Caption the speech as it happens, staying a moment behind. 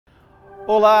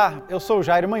Olá, eu sou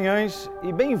Jairo Manhães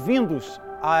e bem-vindos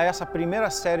a essa primeira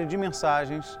série de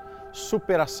mensagens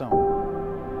Superação.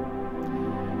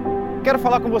 Quero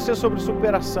falar com você sobre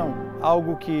superação,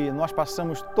 algo que nós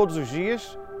passamos todos os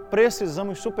dias,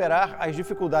 precisamos superar as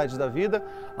dificuldades da vida.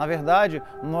 Na verdade,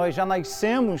 nós já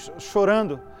nascemos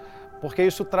chorando, porque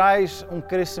isso traz um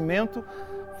crescimento,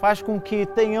 faz com que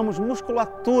tenhamos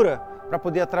musculatura para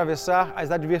poder atravessar as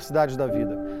adversidades da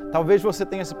vida. Talvez você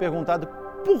tenha se perguntado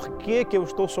por que eu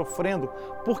estou sofrendo,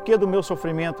 por que do meu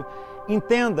sofrimento.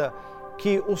 Entenda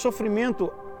que o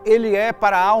sofrimento ele é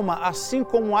para a alma, assim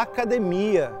como a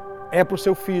academia é para o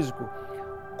seu físico.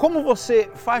 Como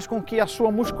você faz com que a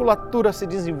sua musculatura se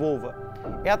desenvolva?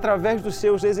 É através dos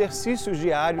seus exercícios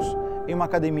diários em uma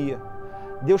academia.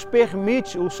 Deus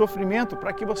permite o sofrimento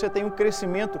para que você tenha um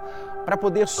crescimento, para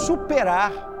poder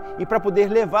superar e para poder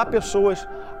levar pessoas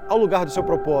ao lugar do seu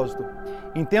propósito.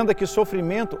 Entenda que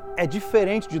sofrimento é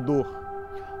diferente de dor.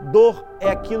 Dor é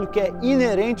aquilo que é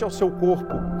inerente ao seu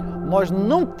corpo. Nós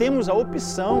não temos a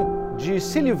opção de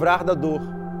se livrar da dor.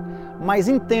 Mas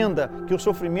entenda que o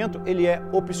sofrimento ele é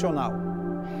opcional.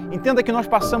 Entenda que nós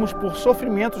passamos por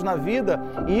sofrimentos na vida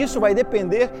e isso vai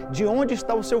depender de onde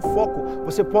está o seu foco.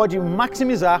 Você pode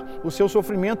maximizar o seu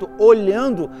sofrimento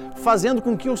olhando, fazendo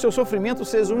com que o seu sofrimento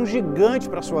seja um gigante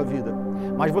para a sua vida.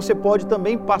 Mas você pode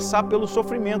também passar pelo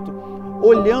sofrimento,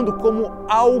 olhando como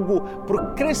algo para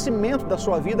o crescimento da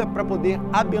sua vida para poder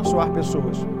abençoar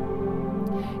pessoas.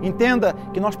 Entenda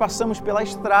que nós passamos pela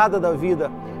estrada da vida.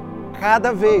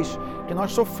 Cada vez que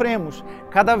nós sofremos,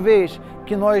 cada vez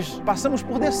que nós passamos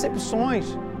por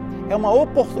decepções, é uma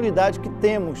oportunidade que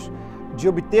temos de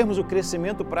obtermos o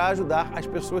crescimento para ajudar as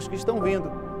pessoas que estão vindo.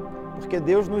 Porque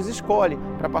Deus nos escolhe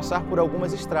para passar por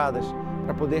algumas estradas,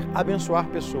 para poder abençoar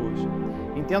pessoas.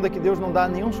 Entenda que Deus não dá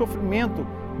nenhum sofrimento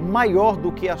maior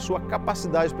do que a sua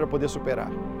capacidade para poder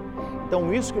superar.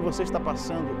 Então isso que você está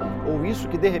passando, ou isso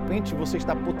que de repente você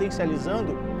está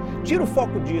potencializando, tira o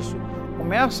foco disso.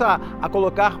 Começa a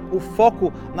colocar o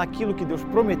foco naquilo que Deus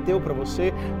prometeu para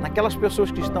você, naquelas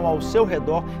pessoas que estão ao seu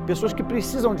redor, pessoas que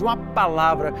precisam de uma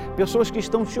palavra, pessoas que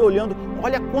estão te olhando.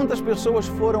 Olha quantas pessoas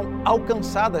foram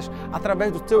alcançadas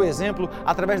através do teu exemplo,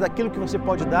 através daquilo que você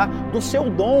pode dar, do seu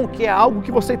dom, que é algo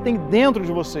que você tem dentro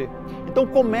de você. Então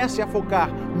comece a focar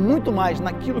muito mais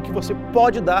naquilo que você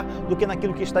pode dar do que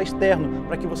naquilo que está externo,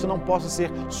 para que você não possa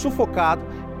ser sufocado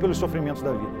pelos sofrimentos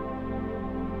da vida.